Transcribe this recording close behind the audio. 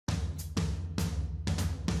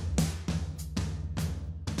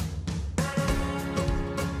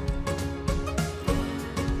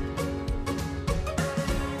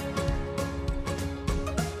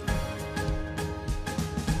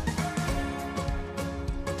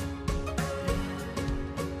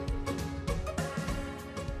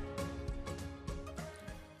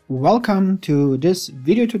Welcome to this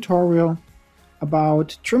video tutorial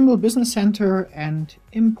about Trimble Business Center and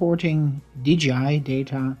importing DJI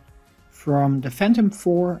data from the Phantom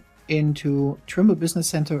 4 into Trimble Business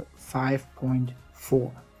Center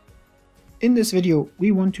 5.4. In this video,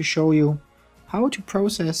 we want to show you how to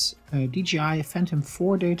process DJI Phantom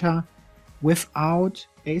 4 data without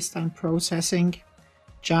baseline processing,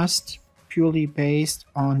 just purely based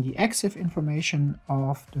on the EXIF information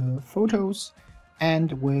of the photos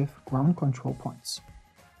and with ground control points.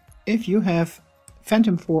 If you have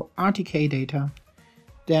Phantom 4 RTK data,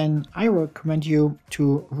 then I recommend you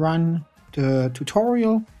to run the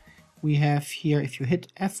tutorial we have here. If you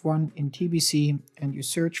hit F1 in TBC and you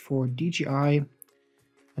search for DJI,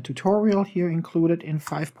 a tutorial here included in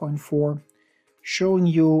 5.4 showing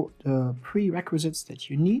you the prerequisites that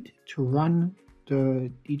you need to run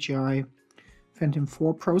the DJI Phantom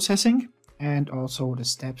 4 processing, and also the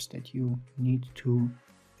steps that you need to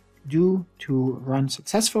do to run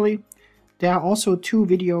successfully. There are also two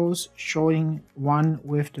videos showing, one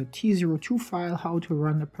with the T02 file how to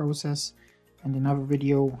run the process, and another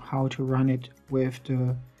video how to run it with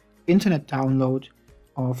the internet download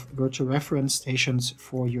of virtual reference stations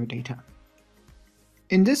for your data.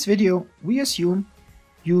 In this video, we assume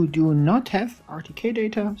you do not have RTK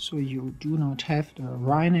data, so you do not have the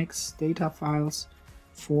Rhinex data files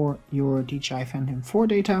for your DJI Phantom 4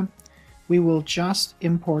 data. We will just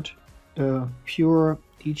import the pure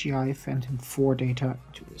DJI Phantom 4 data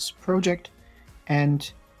into this project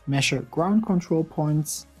and measure ground control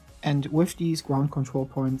points, and with these ground control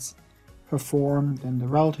points perform then the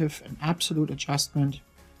relative and absolute adjustment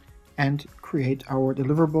and create our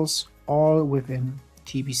deliverables all within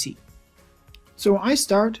TBC. So I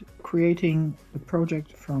start creating the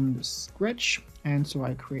project from the scratch, and so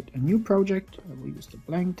I create a new project. I will use the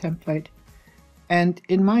blank template, and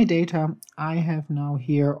in my data I have now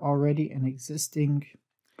here already an existing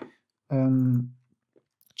JXL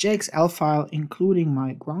file including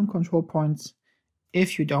my ground control points.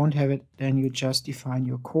 If you don't have it, then you just define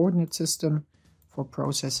your coordinate system for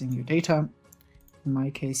processing your data. In my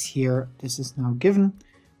case here, this is now given,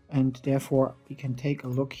 and therefore we can take a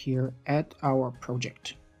look here at our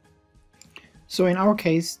project. So in our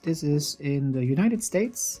case, this is in the United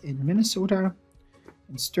States, in Minnesota,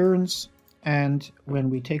 in Stearns, and when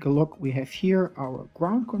we take a look, we have here our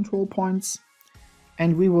ground control points,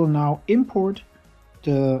 and we will now import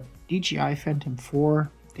the DJI Phantom 4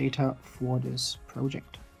 data for this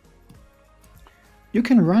project. You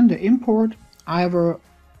can run the import either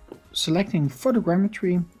selecting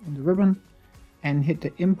photogrammetry in the ribbon and hit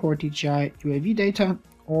the import DJI UAV data,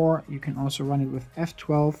 or you can also run it with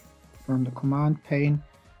F12 from the command pane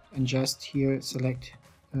and just here select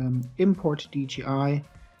import DJI,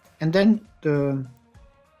 and then the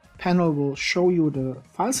panel will show you the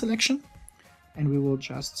file selection, and we will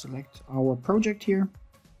just select our project here.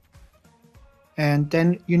 And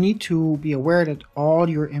then you need to be aware that all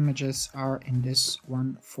your images are in this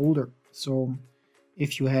one folder. So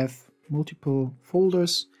if you have multiple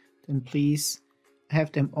folders, then please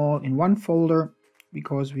have them all in one folder,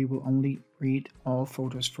 because we will only read all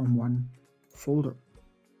photos from one folder.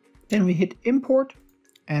 Then we hit import,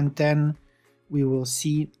 and then we will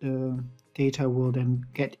see the data will then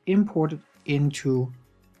get imported into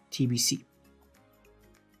TBC.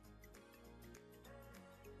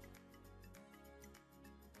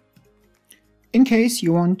 In case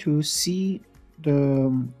you want to see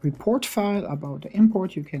the report file about the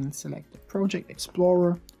import, you can select the Project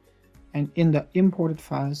Explorer, and in the imported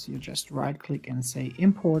files you just right click and say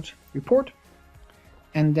import report,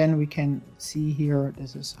 and then we can see here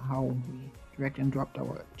this is how we drag and dropped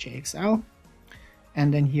our JXL,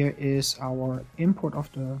 and then here is our import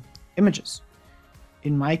of the images.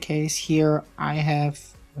 In my case here I have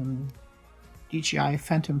DJI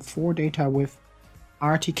Phantom 4 data with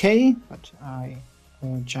RTK, but I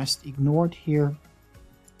just ignored here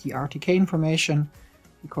the RTK information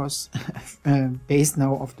because based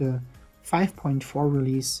now of the 5.4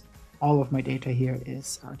 release, all of my data here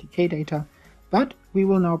is RTK data. But we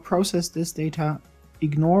will now process this data,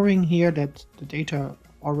 ignoring here that the data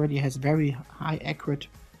already has very high accurate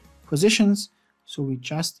positions. So we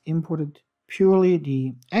just imported purely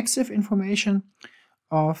the EXIF information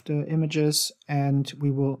of the images, and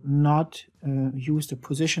we will not use the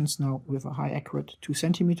positions now with a high accurate 2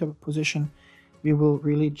 centimeter position. We will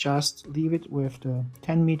really just leave it with the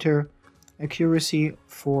 10 meter accuracy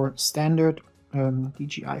for standard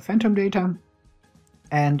DJI Phantom data,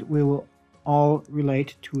 and we will all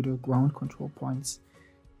relate to the ground control points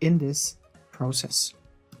in this process.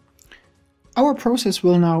 Our process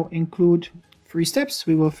will now include 3 steps.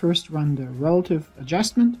 We will first run the relative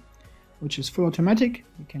adjustment, which is full automatic.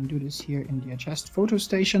 We can do this here in the adjust photo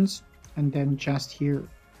stations, and then just here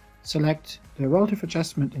select the relative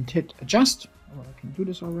adjustment and hit adjust. Or I can do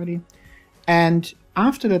this already. And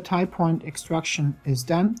after the tie point extraction is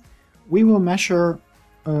done, we will measure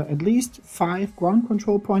at least 5 ground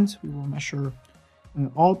control points. We will measure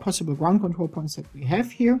all possible ground control points that we have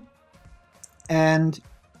here, and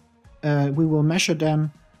we will measure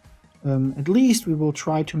them, at least we will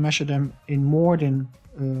try to measure them in more than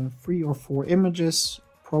 3 or 4 images.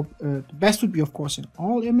 The best would be, of course, in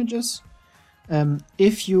all images.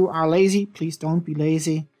 If you are lazy, please don't be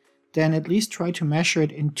lazy, then at least try to measure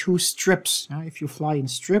it in 2 strips. If you fly in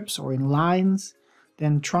strips or in lines,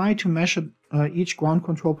 then try to measure each ground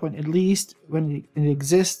control point at least when it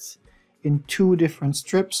exists in 2 different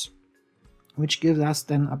strips, which gives us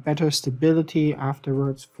then a better stability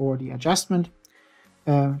afterwards for the adjustment.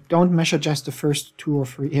 Don't measure just the first 2 or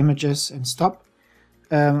 3 images and stop,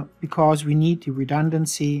 because we need the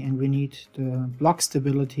redundancy and we need the block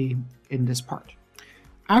stability in this part.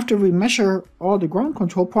 After we measure all the ground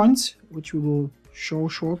control points, which we will show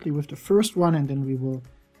shortly with the first one, and then we will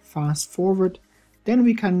fast forward, then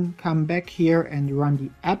we can come back here and run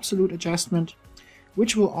the absolute adjustment,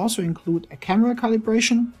 which will also include a camera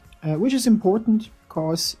calibration, which is important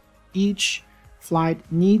because each flight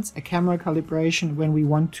needs a camera calibration when we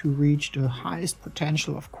want to reach the highest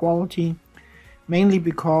potential of quality, mainly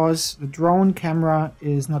because the drone camera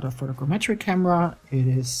is not a photogrammetric camera. It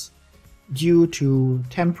is due to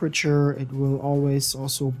temperature. It will always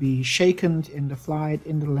also be shaken in the flight,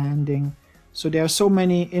 in the landing. So there are so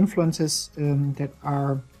many influences that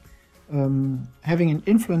are having an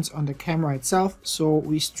influence on the camera itself. So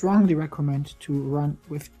we strongly recommend to run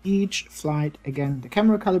with each flight again the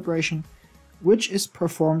camera calibration, which is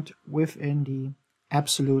performed within the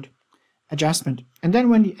absolute adjustment. And then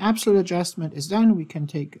when the absolute adjustment is done, we can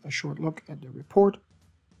take a short look at the report.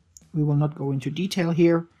 We will not go into detail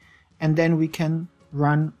here. And then we can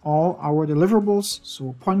run all our deliverables,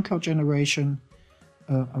 so point cloud generation,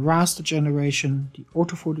 a raster generation, the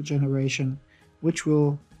autophoto generation, which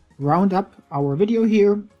will round up our video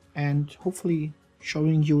here and hopefully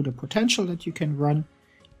showing you the potential that you can run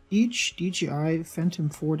each DJI Phantom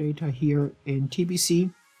 4 data here in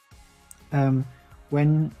TBC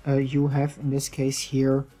when you have, in this case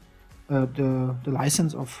here, the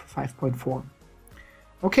license of 5.4.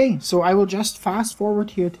 Okay, so I will just fast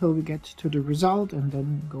forward here till we get to the result and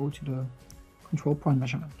then go to the control point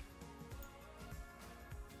measurement.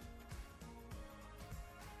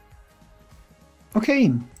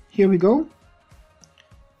 Okay, here we go.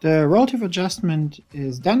 The relative adjustment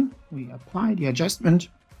is done. We apply the adjustment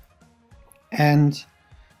and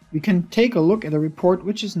we can take a look at a report,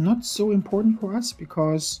 which is not so important for us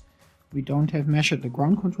because we don't have measured the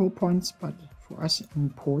ground control points, but for us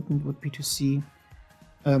important would be to see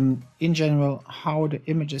in general how the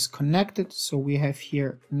image is connected. So we have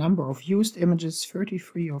here number of used images,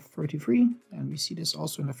 33 of 33, and we see this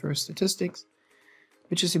also in the first statistics,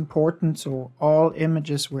 which is important. So all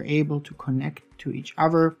images were able to connect to each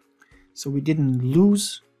other, so we didn't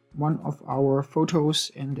lose one of our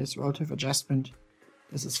photos in this relative adjustment.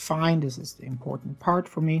 This is fine. This is the important part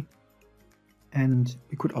for me, and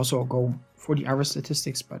we could also go for the other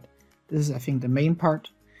statistics, but this is, I think, the main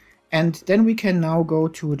part. And then we can now go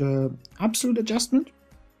to the absolute adjustment.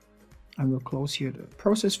 I will close here the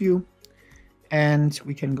process view, and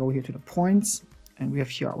we can go here to the points, and we have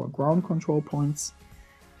here our ground control points,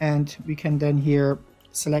 and we can then here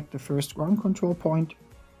select the first ground control point,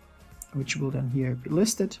 which will then here be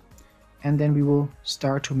listed, and then we will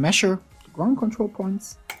start to measure the ground control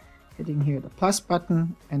points, hitting here the plus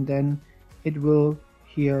button, and then it will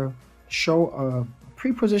here show a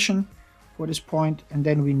pre-position for this point, and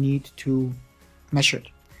then we need to measure it.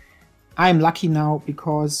 I'm lucky now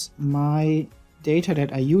because my data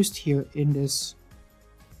that I used here in this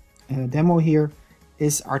demo here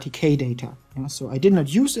is RTK data. So I did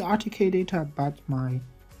not use the RTK data, but my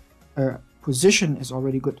position is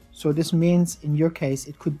already good. So this means in your case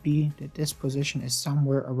it could be that this position is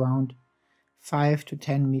somewhere around 5 to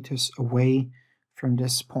 10 meters away from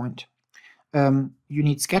this point. You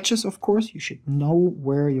need sketches, of course. You should know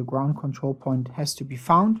where your ground control point has to be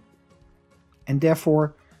found, and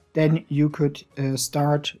therefore then you could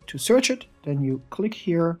start to search it. Then you click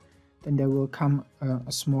here, then there will come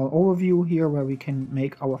a small overview here where we can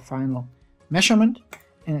make our final measurement,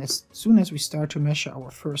 and as soon as we start to measure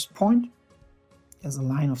our first point, there's a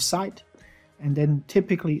line of sight, and then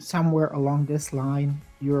typically somewhere along this line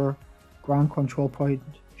your ground control point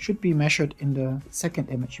should be measured in the second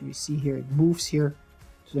image. We see here it moves here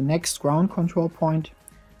to the next ground control point,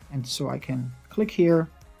 and so I can click here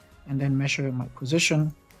and then measure my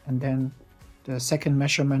position, and then the second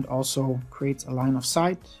measurement also creates a line of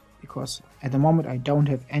sight, because at the moment I don't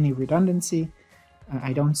have any redundancy.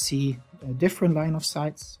 I don't see a different line of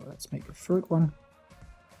sights, so let's make a third one,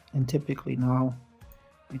 and typically now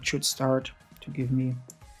it should start to give me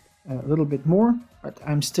a little bit more, but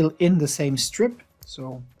I'm still in the same strip.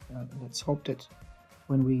 So let's hope that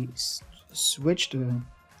when we switch the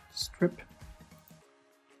strip,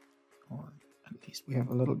 or at least we have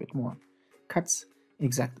a little bit more cuts,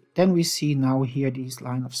 exactly, then we see now here these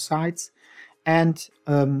line of sights and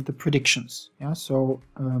the predictions. Yeah, so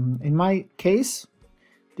in my case,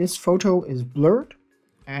 this photo is blurred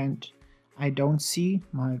and I don't see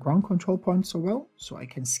my ground control point so well, so I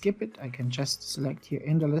can skip it. I can just select here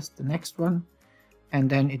in the list the next one, and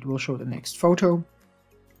then it will show the next photo.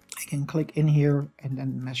 I can click in here and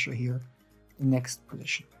then measure here the next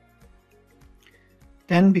position.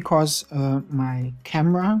 Then, because my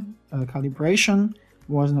camera calibration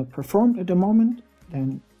was not performed at the moment,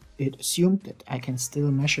 then it assumed that I can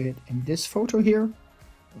still measure it in this photo here,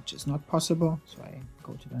 which is not possible. So I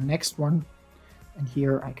go to the next one, and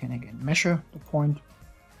here I can again measure the point,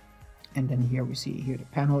 and then here we see here the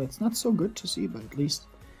panel. It's not so good to see, but at least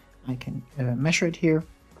I can measure it here,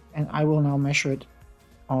 and I will now measure it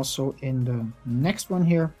also in the next one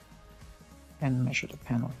here and measure the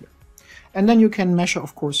panel here. And then you can measure,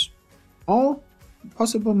 of course, all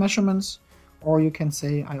possible measurements, or you can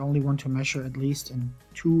say I only want to measure at least in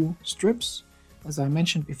 2 strips, as I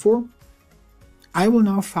mentioned before. I will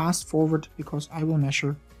now fast forward because I will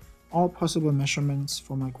measure all possible measurements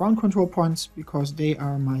for my ground control points, because they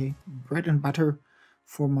are my bread and butter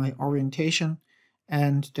for my orientation.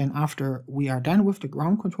 And then after we are done with the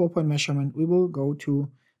ground control point measurement, we will go to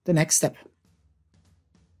the next step.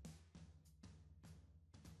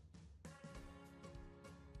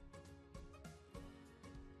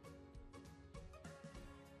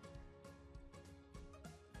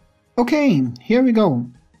 Okay, here we go.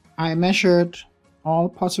 I measured all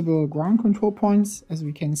possible ground control points. As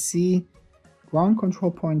we can see, ground control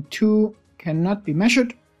point 2 cannot be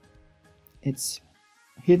measured. It's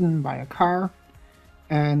hidden by a car,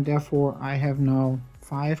 and therefore I have now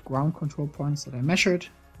 5 ground control points that I measured.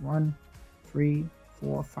 1, 3,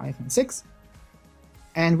 4, 5, and 6.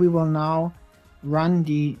 And we will now run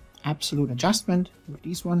the absolute adjustment with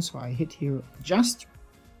these ones. So I hit here adjust,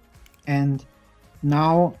 and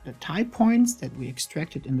now the type points that we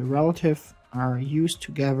extracted in the relative are used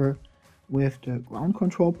together with the ground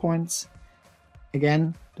control points.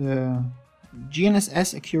 Again, the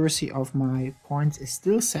GNSS accuracy of my points is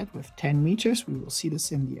still set with 10 meters. We will see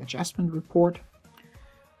this in the adjustment report.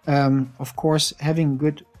 Of course, having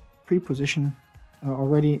good pre-position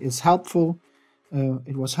already is helpful.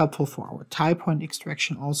 It was helpful for our type point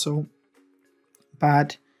extraction also,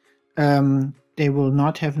 but they will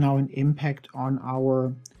not have now an impact on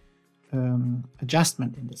our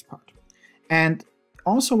adjustment in this part. And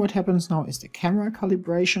also what happens now is the camera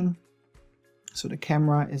calibration. So the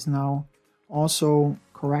camera is now also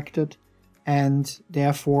corrected, and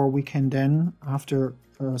therefore we can then, after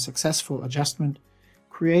a successful adjustment,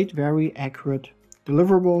 create very accurate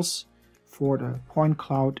deliverables for the point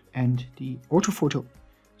cloud and the autophoto.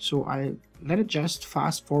 So I let it just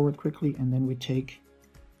fast forward quickly, and then we take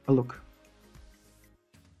a look.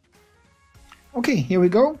 Okay, here we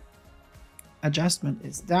go. Adjustment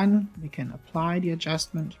is done. We can apply the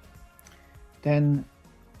adjustment. Then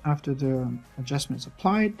after the adjustment is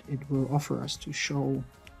applied, it will offer us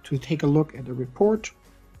to take a look at the report.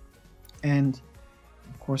 And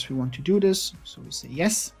of course we want to do this, so we say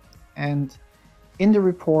yes. And in the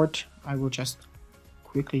report, I will just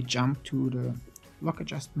quickly jump to the lock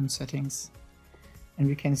adjustment settings. And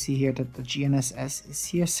we can see here that the GNSS is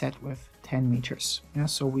here set with 10 meters. Yeah,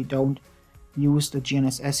 so we don't use the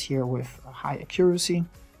GNSS here with a high accuracy.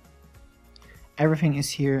 Everything is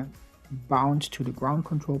here bound to the ground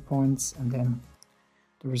control points, and then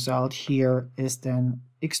the result here is then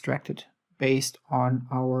extracted based on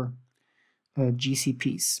our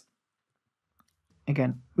GCPs.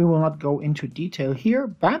 Again, we will not go into detail here,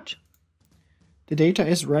 but the data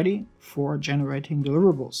is ready for generating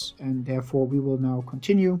deliverables, and therefore we will now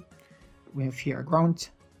continue. We have here a ground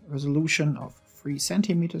resolution of 3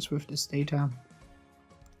 centimeters with this data,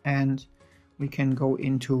 and we can go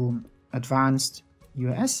into advanced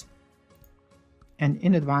US, and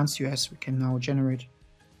in advanced US we can now generate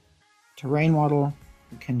terrain model.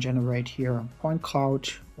 We can generate here a point cloud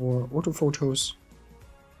or autophotos,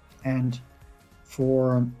 and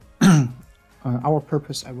for our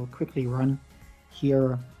purpose I will quickly run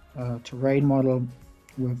here a terrain model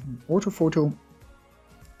with an orthophoto,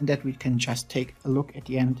 and that we can just take a look at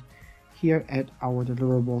the end here at our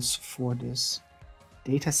deliverables for this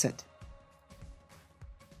data set.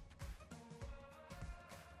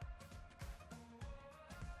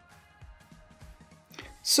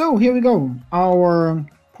 So here we go. Our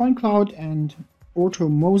point cloud and ortho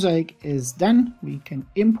mosaic is done. We can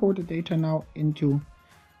import the data now into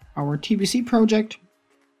our TBC project,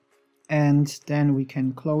 and then we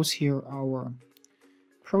can close here our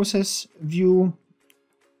process view.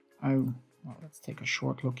 Well, let's take a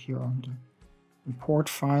short look here on the report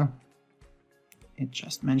file. It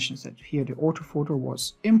just mentions that here the orthophoto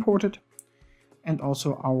was imported, and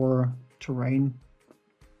also our terrain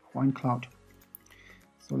point cloud.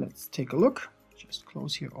 So let's take a look. Just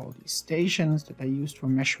close here all these stations that I used for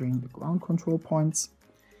measuring the ground control points.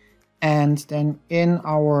 And then in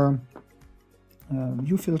our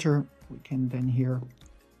view filter, we can then here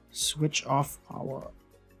switch off our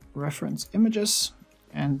reference images.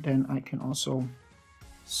 And then I can also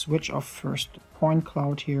switch off first the point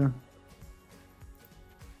cloud here.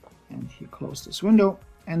 And here close this window.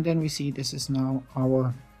 And then we see this is now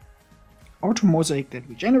our ortho mosaic that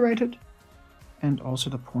we generated. And also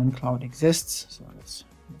the point cloud exists. So let's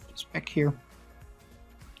move this back here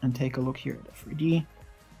and take a look here at the 3D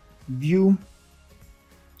view.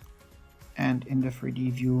 And in the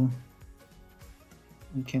 3D view,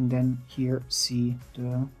 we can then here see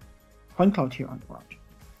the point cloud here on the right.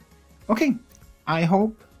 Okay, I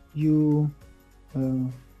hope you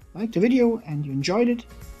liked the video and you enjoyed it.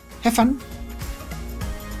 Have fun!